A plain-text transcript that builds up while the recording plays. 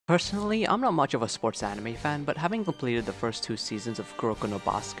Personally, I'm not much of a sports anime fan, but having completed the first 2 seasons of Kuroko no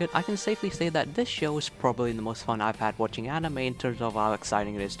Basket, I can safely say that this show is probably the most fun I've had watching anime in terms of how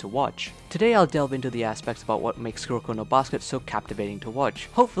exciting it is to watch. Today I'll delve into the aspects about what makes Kuroko no Basket so captivating to watch.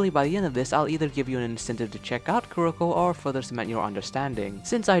 Hopefully by the end of this, I'll either give you an incentive to check out Kuroko or further cement your understanding.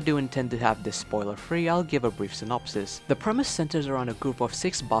 Since I do intend to have this spoiler free, I'll give a brief synopsis. The premise centers around a group of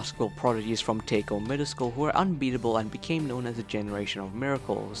 6 basketball prodigies from Teiko Middle School who are unbeatable and became known as a generation of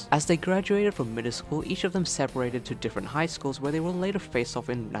miracles. As they graduated from middle school, each of them separated to different high schools where they will later face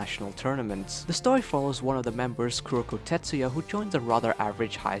off in national tournaments. The story follows one of the members, Kuroko Tetsuya, who joins a rather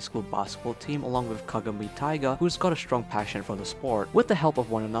average high school basketball team along with Kagami Taiga, who's got a strong passion for the sport. With the help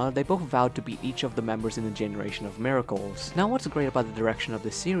of one another, they both vowed to beat each of the members in the generation of miracles. Now what's great about the direction of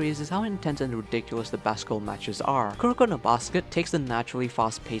this series is how intense and ridiculous the basketball matches are. Kuroko no Basket takes the naturally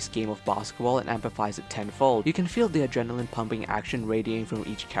fast-paced game of basketball and amplifies it tenfold. You can feel the adrenaline pumping action radiating from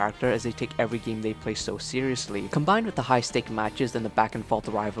each character as they take every game they play so seriously. Combined with the high-stake matches and the back-and-forth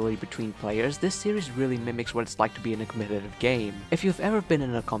rivalry between players, this series really mimics what it's like to be in a competitive game. If you've ever been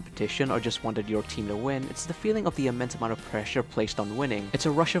in a competition or just wanted your team to win, it's the feeling of the immense amount of pressure placed on winning. It's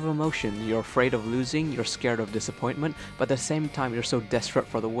a rush of emotion. You're afraid of losing, you're scared of disappointment, but at the same time you're so desperate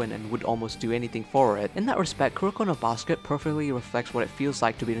for the win and would almost do anything for it. In that respect, Kuroko no Basket perfectly reflects what it feels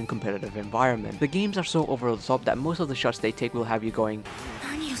like to be in a competitive environment. The games are so over the top that most of the shots they take will have you going,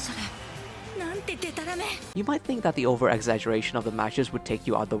 you might think that the over-exaggeration of the matches would take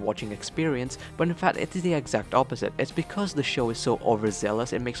you out of the watching experience, but in fact it is the exact opposite. It's because the show is so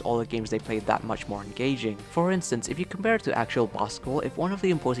overzealous it makes all the games they play that much more engaging. For instance, if you compare it to actual basketball, if one of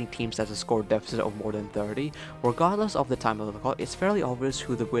the opposing teams has a score deficit of more than 30, regardless of the time of the clock, it's fairly obvious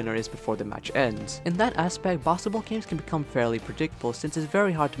who the winner is before the match ends. In that aspect, basketball games can become fairly predictable since it's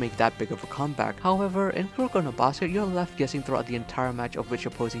very hard to make that big of a comeback. However, in Kuroko no Basket, you're left guessing throughout the entire match of which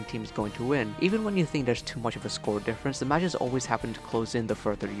opposing team is going to win. Even when you think there's too much of a score difference, the matches always happen to close in the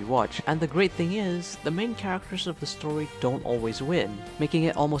further you watch. And the great thing is, the main characters of the story don't always win, making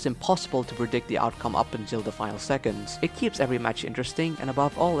it almost impossible to predict the outcome up until the final seconds. It keeps every match interesting and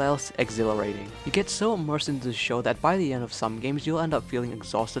above all else, exhilarating. You get so immersed into the show that by the end of some games you'll end up feeling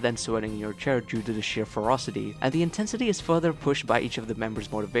exhausted and sweating in your chair due to the sheer ferocity. And the intensity is further pushed by each of the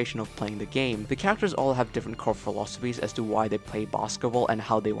members' motivation of playing the game. The characters all have different core philosophies as to why they play basketball and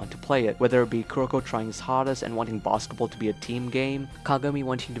how they want to play it, whether it be Kuroko trying his hardest and wanting basketball to be a team game, Kagami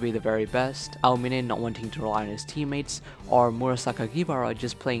wanting to be the very best, Aomine not wanting to rely on his teammates, or Murasaka Gibara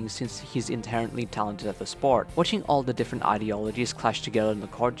just playing since he's inherently talented at the sport. Watching all the different ideologies clash together in the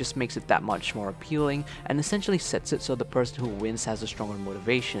court just makes it that much more appealing and essentially sets it so the person who wins has a stronger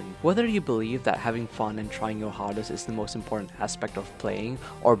motivation. Whether you believe that having fun and trying your hardest is the most important aspect of playing,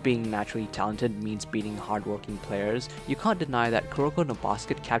 or being naturally talented means beating hardworking players, you can't deny that Kuroko no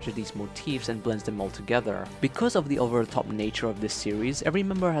Basket captures these motifs and blends them all together. Because of the over-the-top nature of this series, every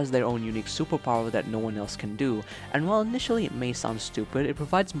member has their own unique superpower that no one else can do, and while initially it may sound stupid, it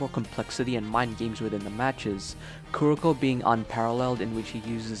provides more complexity and mind games within the matches. Kuroko being unparalleled in which he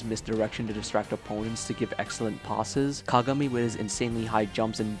uses misdirection to distract opponents to give excellent passes, Kagami with his insanely high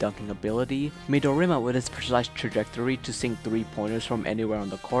jumps and dunking ability, Midorima with his precise trajectory to sink 3-pointers from anywhere on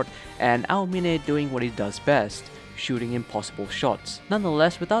the court, and Aomine doing what he does best, shooting impossible shots.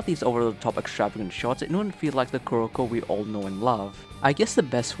 Nonetheless, without these over-the-top extravagant shots, it wouldn't feel like the Kuroko we all know and love. I guess the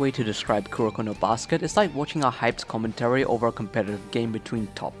best way to describe Kuroko no Basket is like watching a hyped commentary over a competitive game between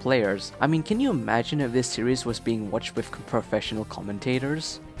top players. I mean, can you imagine if this series was being watched with professional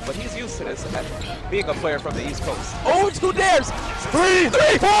commentators? But he's used to this, being a player from the East Coast. Oh, 2 dares! 3,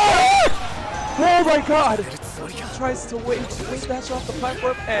 4! Oh my god! He tries to wait dash off the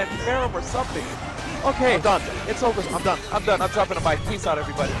platform and air him or something. Okay, I'm done. It's over. I'm done. I'm dropping the mic. Peace out,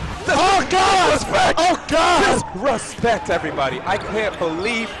 everybody. Oh god! Respect! Oh god! Respect, everybody. I can't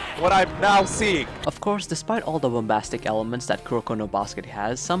believe what I'm now seeing. Of course, despite all the bombastic elements that Kuroko no Basket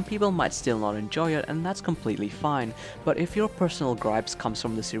has, some people might still not enjoy it, and that's completely fine. But if your personal gripes comes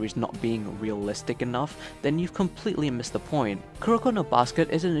from the series not being realistic enough, then you've completely missed the point. Kuroko no Basket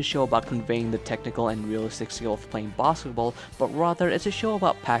isn't a show about conveying the technical and realistic skill of playing basketball, but rather it's a show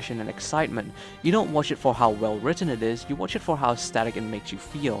about passion and excitement. You don't watch it for how well written it is, you watch it for how static it makes you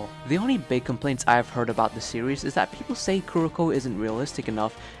feel. The only big complaints I've heard about the series is that people say Kuroko isn't realistic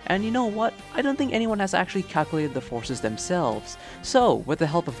enough, and you know what? I don't think anyone has actually calculated the forces themselves. So, with the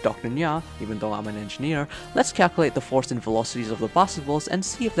help of Dr. Nyaa, even though I'm an engineer, let's calculate the force and velocities of the basketballs and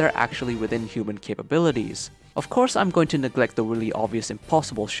see if they're actually within human capabilities. Of course, I'm going to neglect the really obvious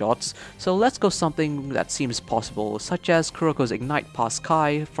impossible shots, so let's go something that seems possible, such as Kuroko's Ignite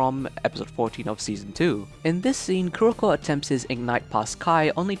Pascai from episode 14 of season 2. In this scene, Kuroko attempts his Ignite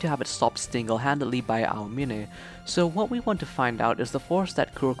Pascai only to have it stopped single-handedly by Aomine. So what we want to find out is the force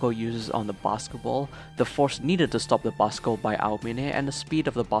that Kuroko uses on the basketball, the force needed to stop the basketball by Aomine, and the speed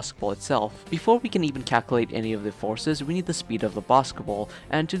of the basketball itself. Before we can even calculate any of the forces, we need the speed of the basketball,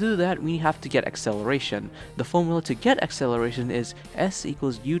 and to do that we have to get acceleration. The formula to get acceleration is s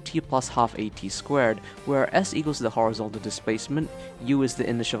equals ut plus half at squared, where s equals the horizontal displacement, u is the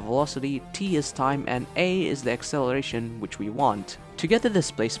initial velocity, t is time, and a is the acceleration which we want. To get the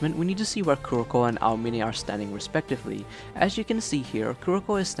displacement, we need to see where Kuroko and Aomine are standing respectively. As you can see here,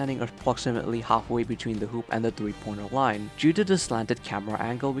 Kuroko is standing approximately halfway between the hoop and the three-pointer line. Due to the slanted camera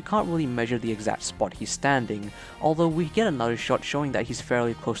angle, we can't really measure the exact spot he's standing, although we get another shot showing that he's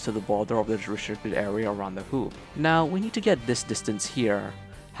fairly close to the border of the restricted area around the hoop. Now, we need to get this distance here.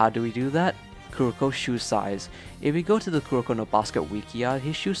 How do we do that? Kuroko's shoe size. If we go to the Kuroko no Basket Wikia,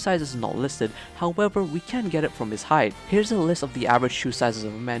 his shoe size is not listed, however we can get it from his height. Here's a list of the average shoe sizes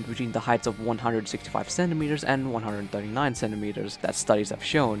of men between the heights of 165cm and 139cm that studies have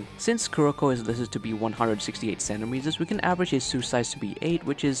shown. Since Kuroko is listed to be 168cm, we can average his shoe size to be 8,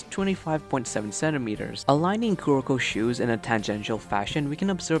 which is 25.7cm. Aligning Kuroko's shoes in a tangential fashion, we can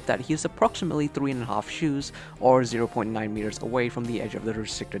observe that he is approximately 3.5 shoes, or 0.9 meters away from the edge of the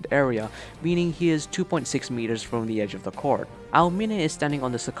restricted area, meaning he is 2.6 meters from the edge of the court. Aomine is standing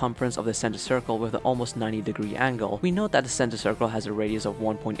on the circumference of the center circle with an almost 90-degree angle. We note that the center circle has a radius of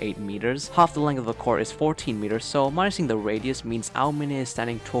 1.8 meters, half the length of the court is 14 meters, so minusing the radius means Aomine is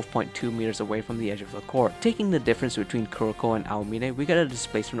standing 12.2 meters away from the edge of the court. Taking the difference between Kuroko and Aomine, we get a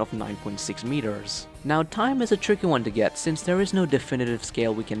displacement of 9.6 meters. Now, time is a tricky one to get since there is no definitive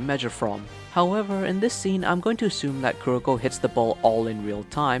scale we can measure from. However, in this scene, I'm going to assume that Kuroko hits the ball all in real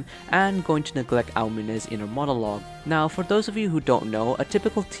time and going to neglect Aomine's inner monologue. Now, for those of you who don't know, a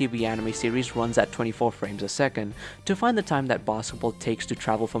typical TV anime series runs at 24 frames a second. To find the time that basketball takes to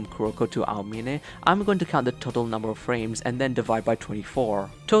travel from Kuroko to Aomine, I'm going to count the total number of frames and then divide by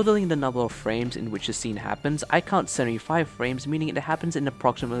 24. Totaling the number of frames in which the scene happens, I count 75 frames, meaning it happens in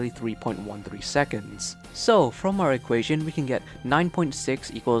approximately 3.13 seconds. So, from our equation, we can get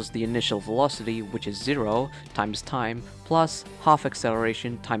 9.6 equals the initial velocity, which is 0, times time, plus half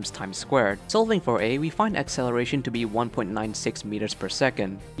acceleration times time squared. Solving for a, we find acceleration to be 1.96 meters per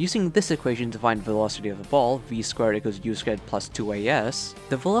second. Using this equation to find velocity of the ball, v squared equals u squared plus 2as,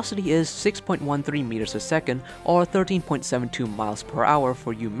 the velocity is 6.13 meters a second, or 13.72 miles per hour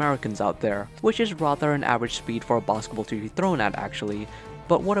for you Americans out there, which is rather an average speed for a basketball to be thrown at actually.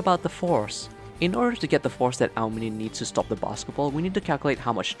 But what about the force? In order to get the force that Aomine needs to stop the basketball, we need to calculate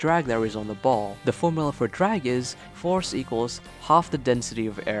how much drag there is on the ball. The formula for drag is force equals half the density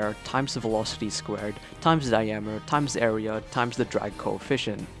of air times the velocity squared times the diameter times the area times the drag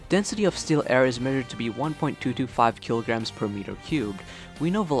coefficient. Density of still air is measured to be 1.225 kilograms per meter cubed. We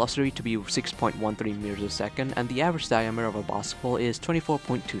know velocity to be 6.13 meters a second, and the average diameter of a basketball is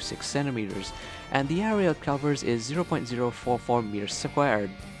 24.26 centimeters, and the area it covers is 0.044 meters squared.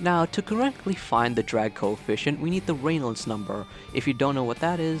 Now, to correctly find the drag coefficient, we need the Reynolds number. If you don't know what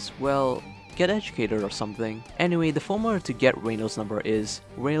that is, well, get educated or something. Anyway, the formula to get Reynolds number is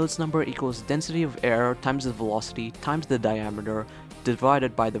Reynolds number equals density of air times the velocity times the diameter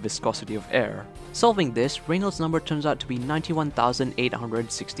divided by the viscosity of air. Solving this, Reynolds number turns out to be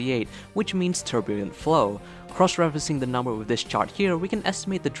 91,868, which means turbulent flow. Cross-referencing the number with this chart here, we can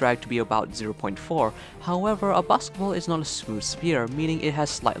estimate the drag to be about 0.4. However, a basketball is not a smooth sphere, meaning it has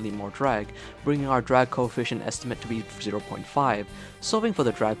slightly more drag, bringing our drag coefficient estimate to be 0.5. Solving for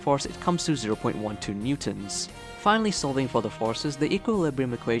the drag force, it comes to 0.12 newtons. Finally, solving for the forces, the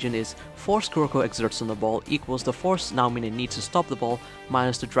equilibrium equation is force Kuroko exerts on the ball equals the force Aomine needs to stop the ball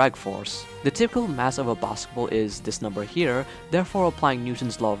minus the drag force. The typical mass of a basketball is this number here, therefore applying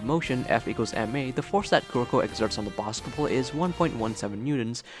Newton's law of motion, F equals ma, the force that Kuroko exerts on the basketball is 1.17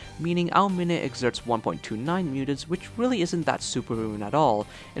 newtons, meaning Aomine exerts 1.29 newtons, which really isn't that superhuman at all.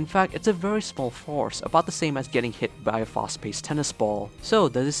 In fact, it's a very small force, about the same as getting hit by a fast-paced tennis ball. So,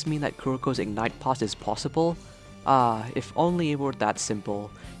 does this mean that Kuroko's Ignite pass is possible? Ah, if only it were that simple.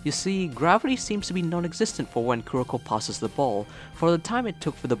 You see, gravity seems to be non-existent for when Kuroko passes the ball. For the time it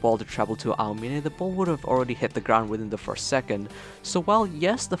took for the ball to travel to Aomine, the ball would have already hit the ground within the first second. So while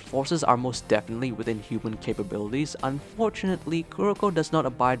yes, the forces are most definitely within human capabilities, unfortunately, Kuroko does not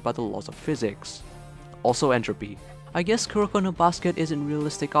abide by the laws of physics. Also entropy. I guess Kuroko no Basket isn't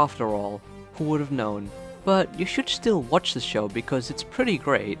realistic after all. Who would have known? But you should still watch the show because it's pretty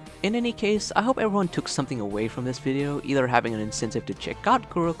great. In any case, I hope everyone took something away from this video, either having an incentive to check out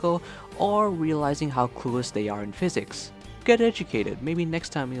Kuroko, or realizing how clueless they are in physics. Get educated, maybe next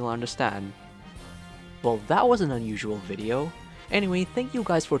time you'll understand. Well, that was an unusual video. Anyway, thank you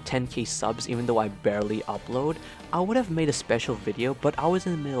guys for 10k subs even though I barely upload. I would have made a special video, but I was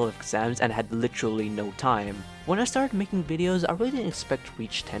in the middle of exams and had literally no time. When I started making videos, I really didn't expect to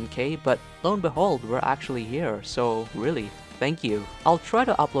reach 10k, but lo and behold, we're actually here, so really, thank you. I'll try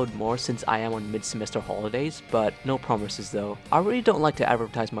to upload more since I am on mid-semester holidays, but no promises though. I really don't like to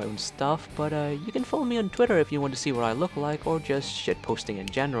advertise my own stuff, but you can follow me on Twitter if you want to see what I look like, or just shitposting in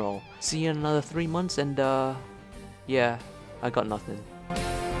general. See you in another 3 months and yeah. I got nothing.